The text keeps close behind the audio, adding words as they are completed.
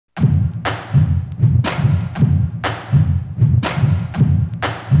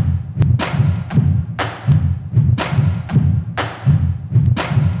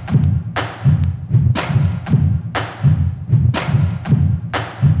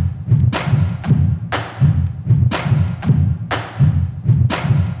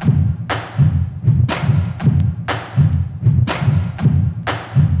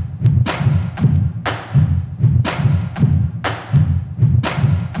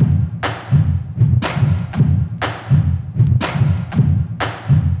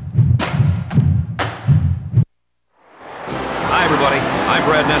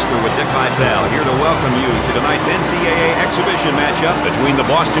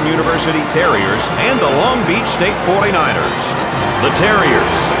Boston University Terriers and the Long Beach State 49ers. The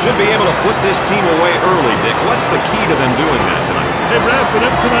Terriers should be able to put this team away early, Dick. What's the key to them doing that tonight? Hey, Brad, for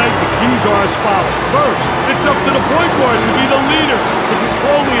them tonight, the keys are as follows. First, it's up to the point guard to be the leader, to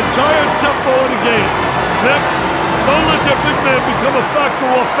control the entire tempo of the game. Next, don't let their big man become a factor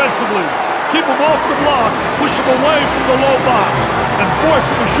offensively. Keep him off the block, push him away from the low box, and force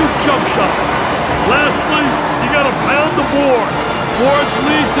him to shoot jump shots. Lastly, you got to pound the board. Boards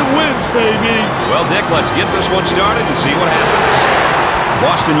lead to wins, baby. Well, Dick, let's get this one started and see what happens.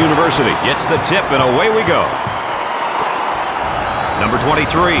 Boston University gets the tip, and away we go. Number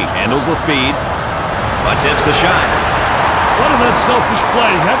 23 handles the feed, attempts the shot. What an unselfish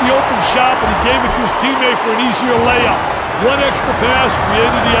play. Had the open shot, but he gave it to his teammate for an easier layup. One extra pass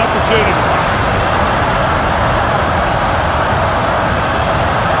created the opportunity.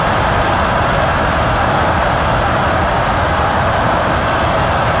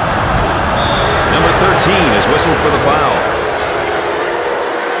 Number 13 is whistled for the foul.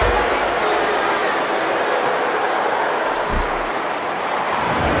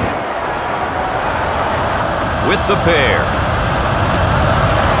 With the pair.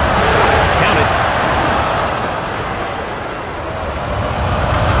 Count it.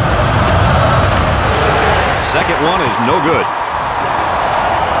 Second one is no good.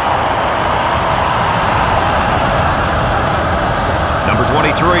 Number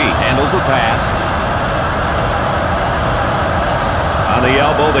 23 handles the pass. On the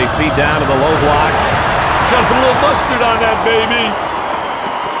elbow, they feed down to the low block. Trying to put a little mustard on that, baby.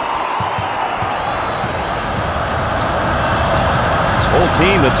 Whole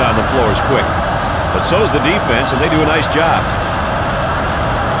team that's on the floor is quick, but so's the defense, and they do a nice job.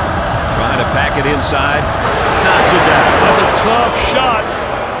 Trying to pack it inside, knocks it down. That's a tough shot.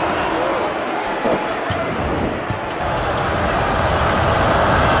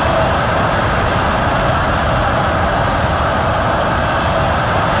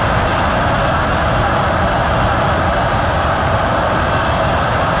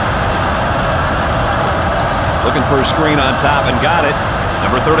 Looking for a screen on top and got it.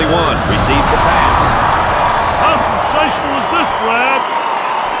 Number 31 receives the pass. How sensational is this, Brad?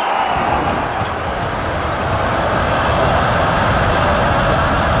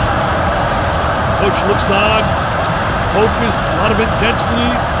 Coach looks on, focused, a lot of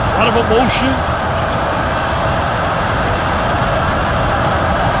intensity, a lot of emotion.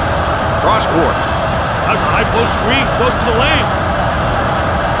 Cross court. That's a high post screen, close to the lane.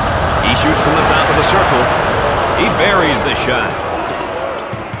 He shoots from the top of the circle. He buries the shot.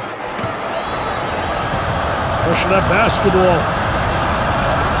 Pushing that basketball.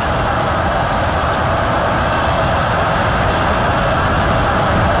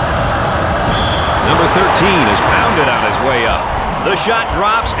 Number 13 is pounded on his way up. The shot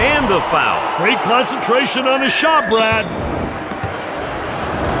drops and the foul. Great concentration on his shot, Brad.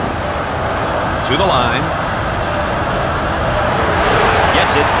 To the line.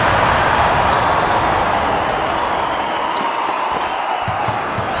 Gets it.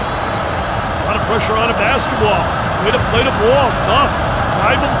 Pressure on a basketball. Way to play the ball. Tough.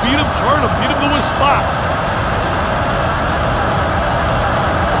 Drive him, beat him, turn him, beat him to his spot.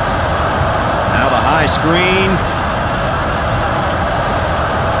 Now the high screen.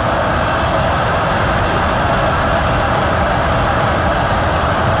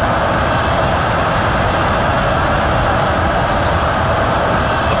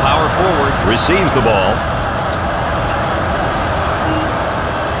 The power forward receives the ball.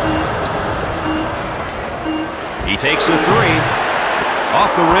 He takes a three.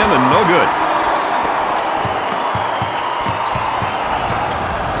 Off the rim and no good.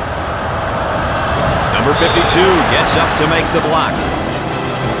 Number 52 gets up to make the block.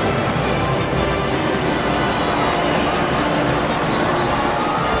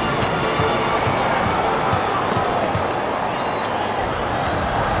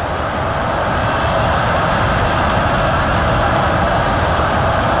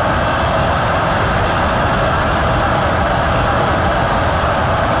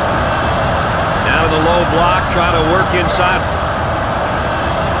 Block, try to work inside.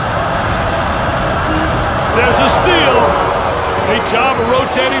 There's a steal. Great job of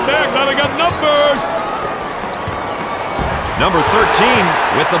rotating back. Now they got numbers. Number 13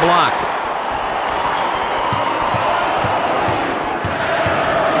 with the block.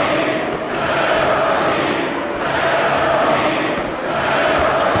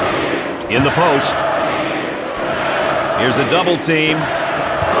 In the post. Here's a double team.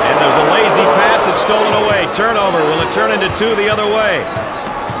 And there's a lazy pass. It's stolen away. Turnover. Will it turn into two the other way?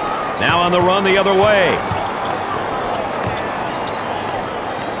 Now on the run the other way.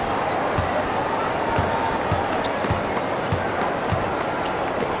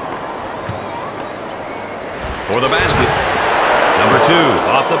 for the basket. Number 2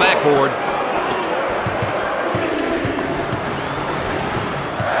 off the backboard.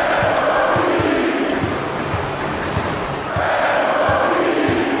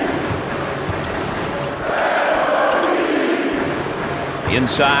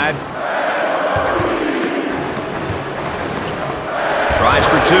 Inside. Tries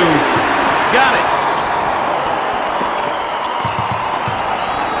for 2. Got it.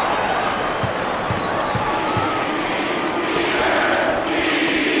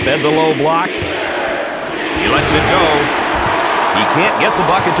 Fed the low block. He lets it go. He can't get the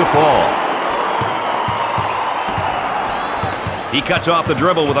bucket to fall. He cuts off the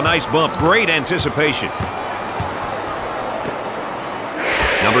dribble with a nice bump. Great anticipation.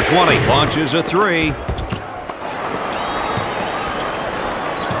 Number 20 launches a 3.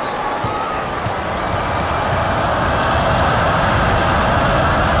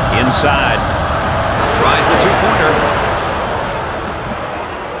 Inside. Tries the 2-pointer.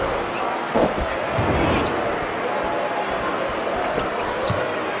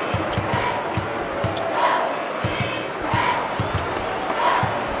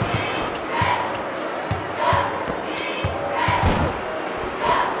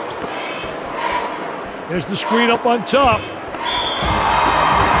 There's the screen up on top. So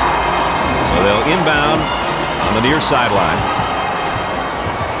they'll inbound on the near sideline.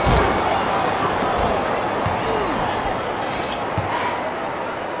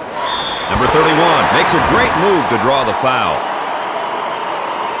 Number 31 makes a great move to draw the foul.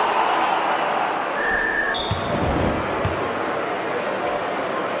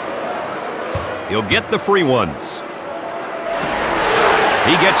 He'll get the free ones.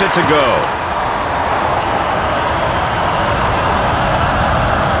 He gets it to go.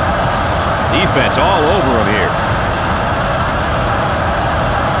 Defense all over him here.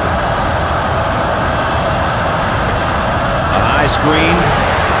 A high screen.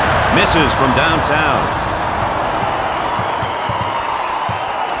 Misses from downtown.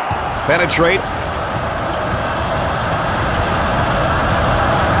 Penetrate.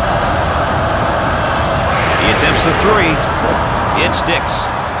 He attempts the 3. It sticks.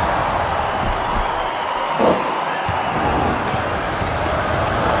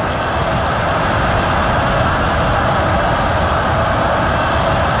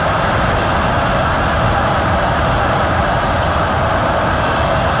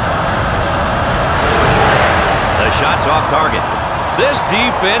 Shots off target. This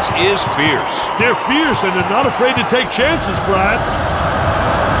defense is fierce. They're fierce, and they're not afraid to take chances, Brian.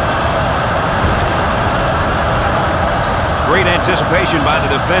 Great anticipation by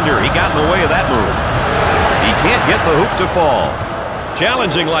the defender. He got in the way of that move. He can't get the hoop to fall.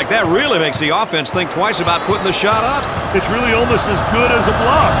 Challenging like that really makes the offense think twice about putting the shot up. It's really almost as good as a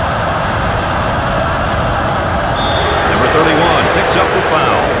block. Number 31 picks up the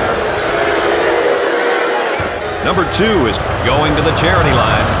foul. Number 2 is going to the charity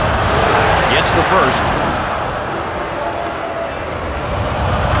line. Gets the first.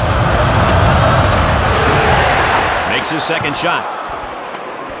 Makes his second shot.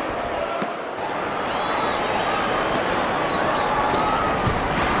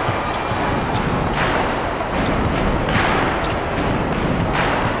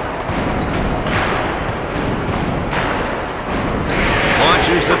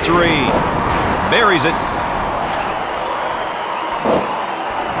 Launches the 3. Buries it.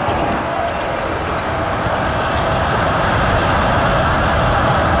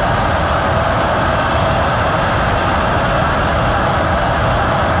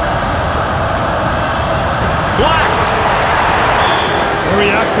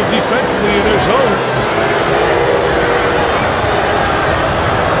 Defensively in their zone.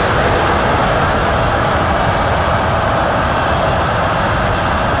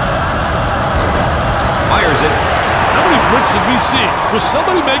 Fires it. How many bricks did we see? Will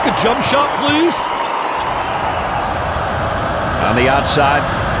somebody make a jump shot, please? On the outside.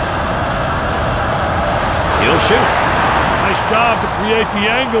 He'll shoot. Nice job to create the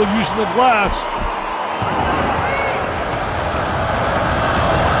angle using the glass.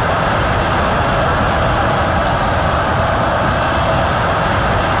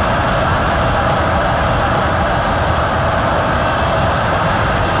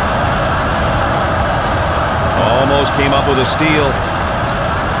 Almost came up with a steal.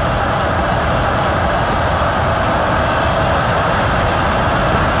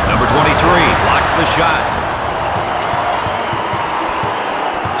 Number 23 blocks the shot.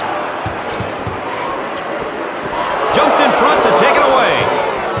 Jumped in front to take it away.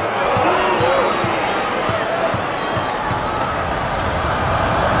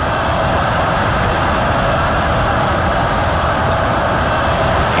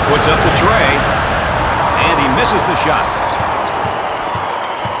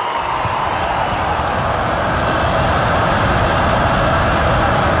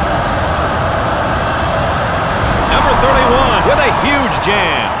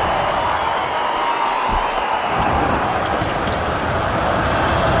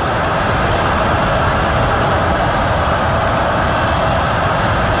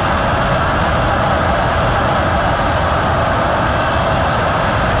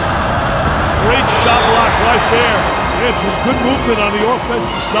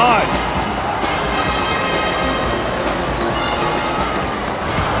 offensive side.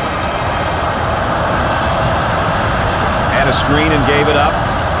 Had a screen and gave it up.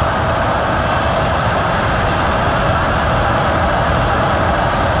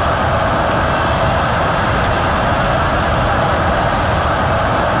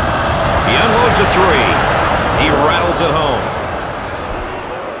 He unloads a three. He rattles it home.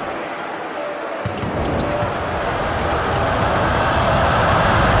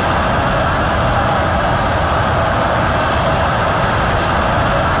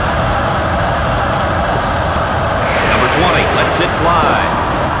 Lets it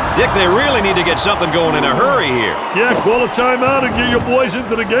fly. Dick, they really need to get something going in a hurry here. Yeah, call a timeout and get your boys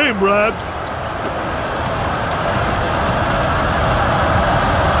into the game, Brad.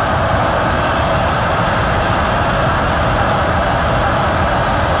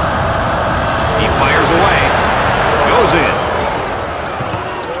 He fires away. Goes in.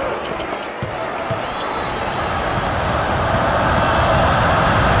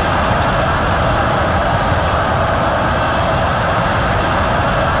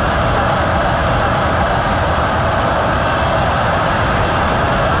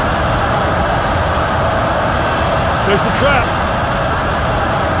 There's the trap.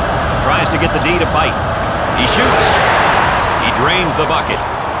 Tries to get the D to bite. He shoots. He drains the bucket.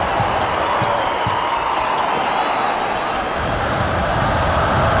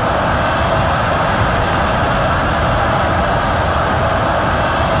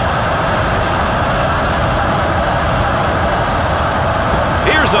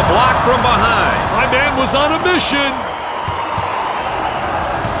 Here's a block from behind. My man was on a mission.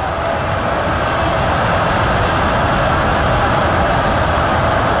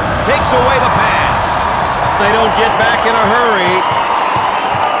 Takes away the pass. They don't get back in a hurry.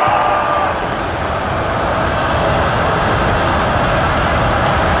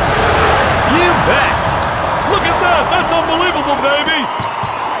 You bet. Look at that. That's unbelievable, baby.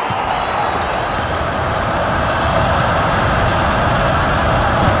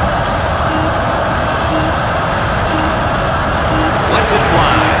 Lets it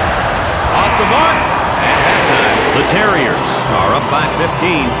fly. Off the mark. At halftime, the Terriers are up by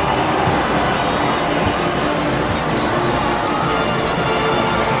 15.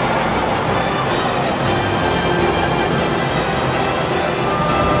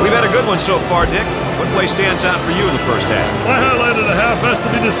 We've had a good one so far, Dick. What play stands out for you in the first half? My highlight of the half has to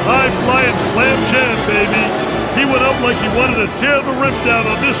be this high-flying slam jam, baby. He went up like he wanted to tear the rim down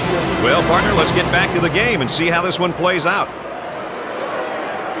on this one. Well, partner, let's get back to the game and see how this one plays out.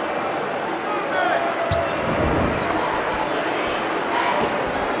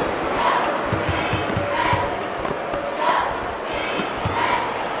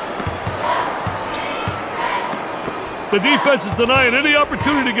 The defense is denying any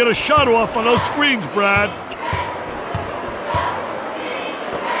opportunity to get a shot off on those screens, Brad.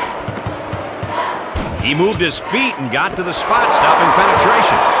 He moved his feet and got to the spot, stopping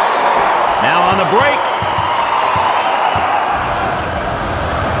penetration. Now on the break.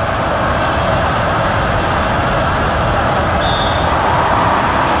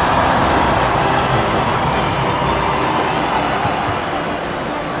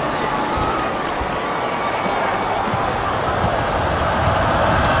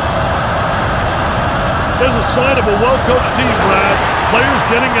 There's a sign of a well-coached team, Brad. Players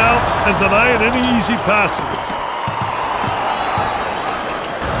getting out and denying any easy passes.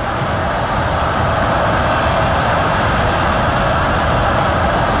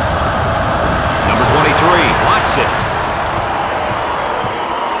 Number 23 blocks it.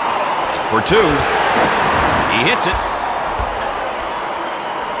 For two. He hits it.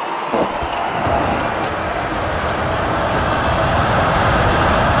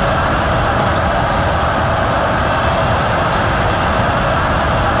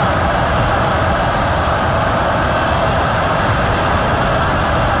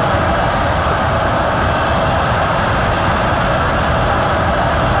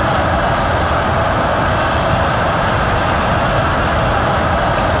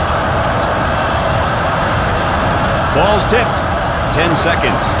 Ball's tipped. 10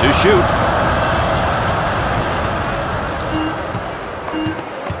 seconds to shoot.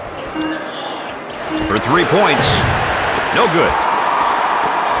 For 3 points. No good.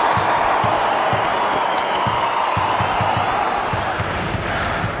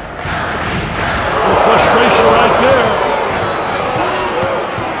 Frustration right there.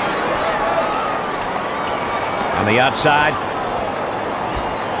 On the outside.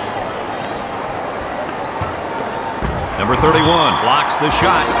 Number 31 blocks the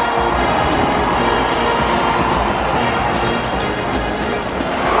shot.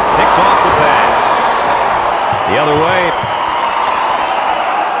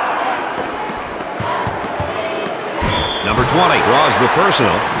 20 draws the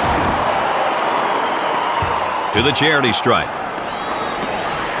personal. To the charity stripe.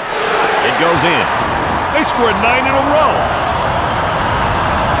 It goes in. They scored 9 in a row.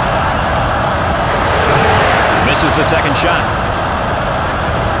 Misses the second shot.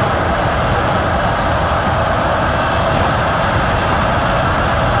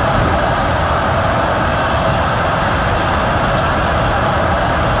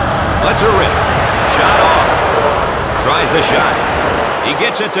 Lets her rip. Shot off. Tries the shot. He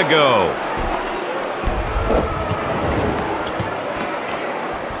gets it to go.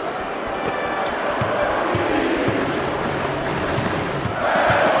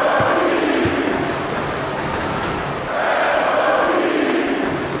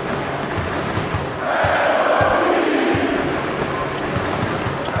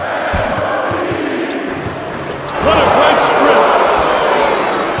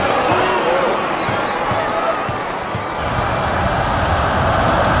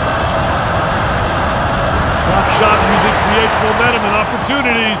 Momentum and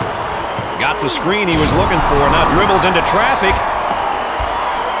opportunities. Got the screen he was looking for. Now dribbles into traffic.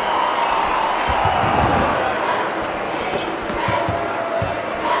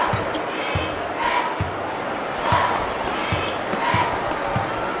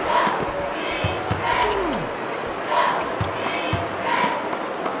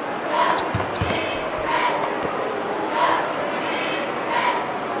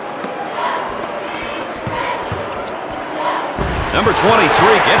 Number 23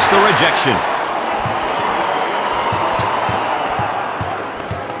 gets the rejection.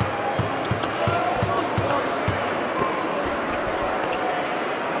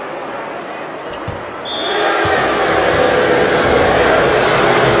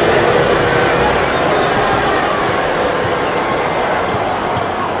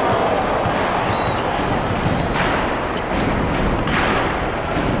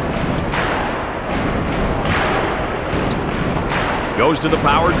 Goes to the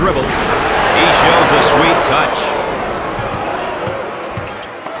power dribble. He shows the sweet touch.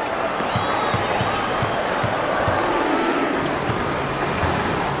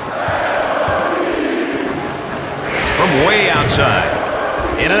 From way outside.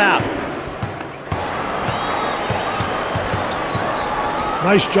 In and out.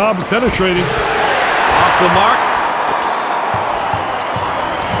 Nice job of penetrating. Off the mark.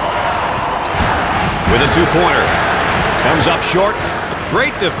 With a two-pointer. Comes up short.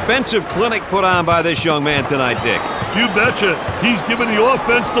 Great defensive clinic put on by this young man tonight, Dick. You betcha. He's giving the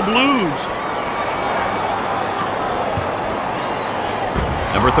offense the blues.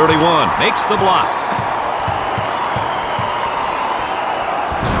 Number 31 makes the block.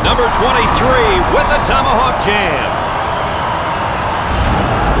 Number 23 with the tomahawk jam.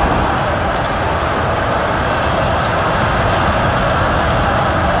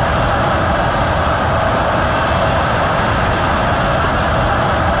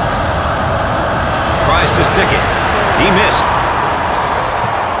 Tries to stick it. He missed.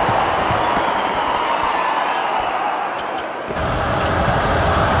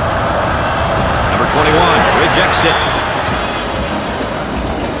 Number 21 rejects it.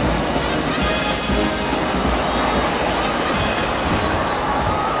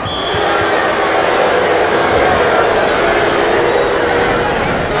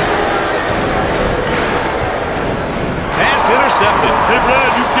 Pass intercepted. Hey,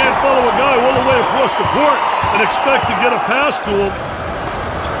 Brad, you can't follow a guy all the way across the court and expect to get a pass to him.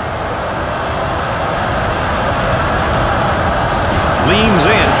 Leans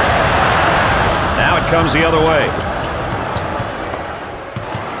in. Now it comes the other way.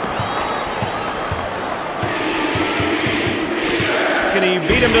 Can he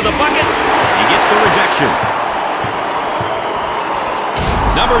beat him to the bucket? He gets the rejection.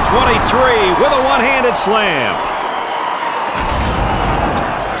 Number 23 with a one-handed slam.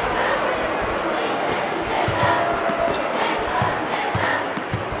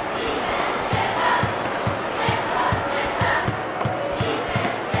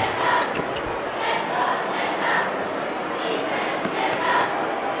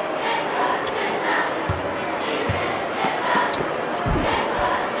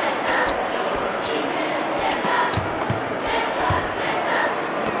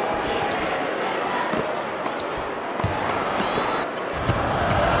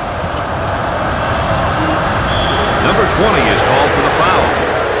 Number 20 is called for the foul.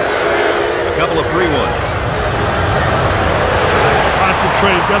 A couple of free ones.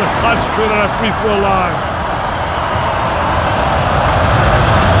 Concentrate. Got to concentrate on that free throw line.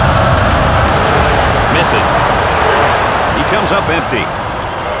 Misses. He comes up empty.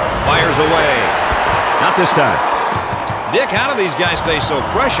 Fires away. Not this time. Dick, how do these guys stay so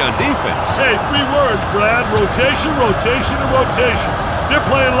fresh on defense? Hey, 3 words, Brad. Rotation, rotation, and rotation. They're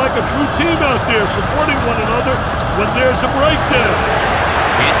playing like a true team out there, supporting one another when there's a breakdown.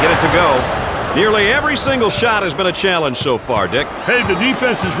 Can't get it to go. Nearly every single shot has been a challenge so far, Dick. Hey, the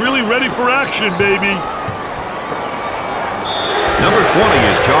defense is really ready for action, baby. Number 20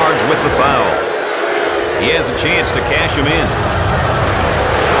 is charged with the foul. He has a chance to cash him in.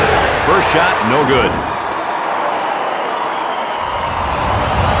 First shot, no good.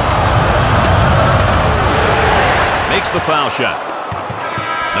 Makes the foul shot.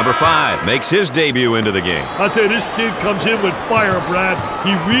 Number 5 makes his debut into the game. I'll tell you, this kid comes in with fire, Brad.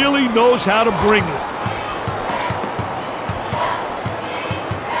 He really knows how to bring it.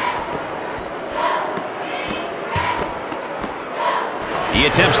 He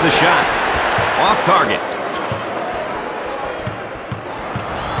attempts the shot. Off target.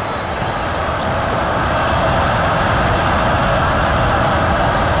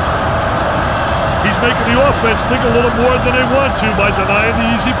 He's making the offense think a little more than they want to by denying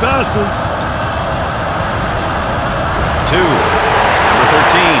the easy passes. 2. Number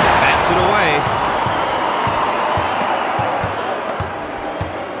 13 bats it away.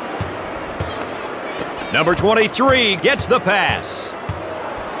 Number 23 gets the pass.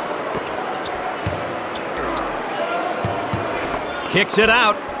 Kicks it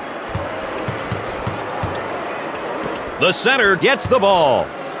out. The center gets the ball.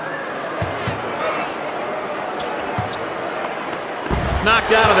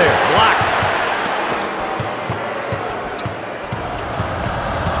 Knocked out of there. Blocked.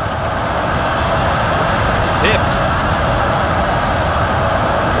 Tipped.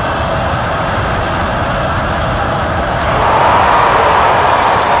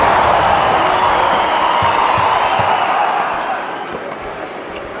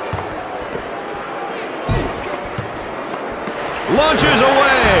 Launches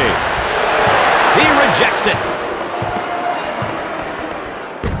away. He rejects it.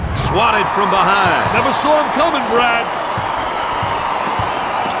 Swatted from behind. Never saw him coming, Brad.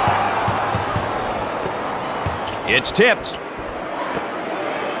 It's tipped.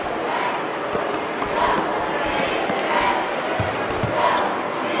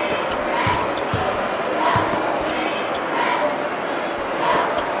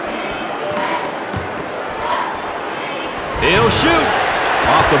 He'll shoot.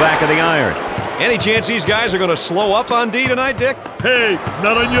 Off the back of the iron. Any chance these guys are going to slow up on D tonight, Dick? Hey,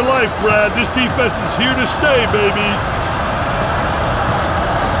 not on your life, Brad. This defense is here to stay, baby.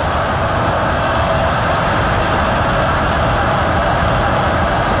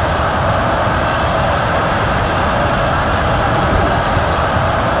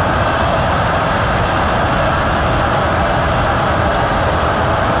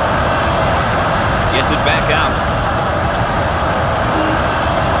 Gets it back out.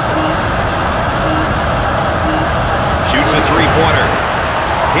 Shoots a three-pointer.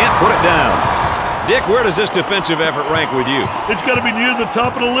 Can't put it down. Dick, where does this defensive effort rank with you? It's got to be near the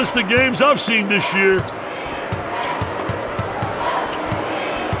top of the list of games I've seen this year. It's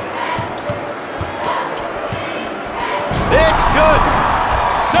good.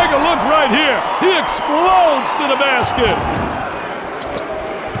 Take a look right here. He explodes to the basket.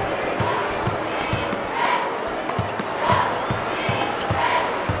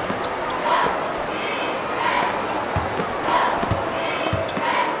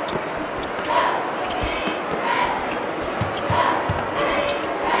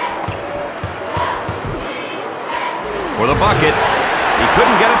 For the bucket, he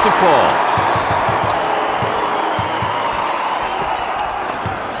couldn't get it to fall.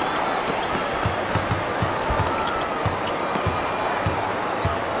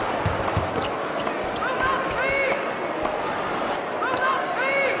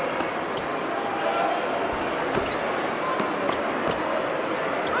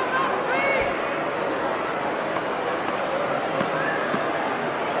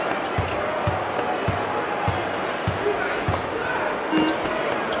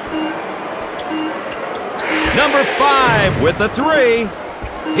 Number 5 with the three.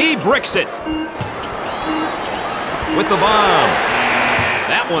 He bricks it. With the bomb.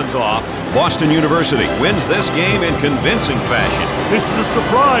 That one's off. Boston University wins this game in convincing fashion. This is a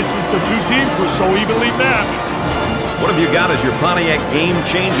surprise since the two teams were so evenly matched. What have you got as your Pontiac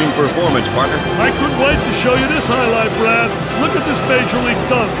game-changing performance, partner? I couldn't wait to show you this highlight, Brad. Look at this Major League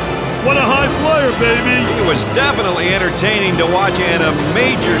dunk. What a high flyer, baby. It was definitely entertaining to watch and a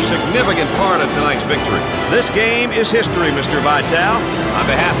major significant part of tonight's victory. This game is history, Mr. Vitale. On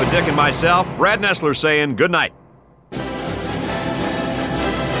behalf of Dick and myself, Brad Nessler saying good night.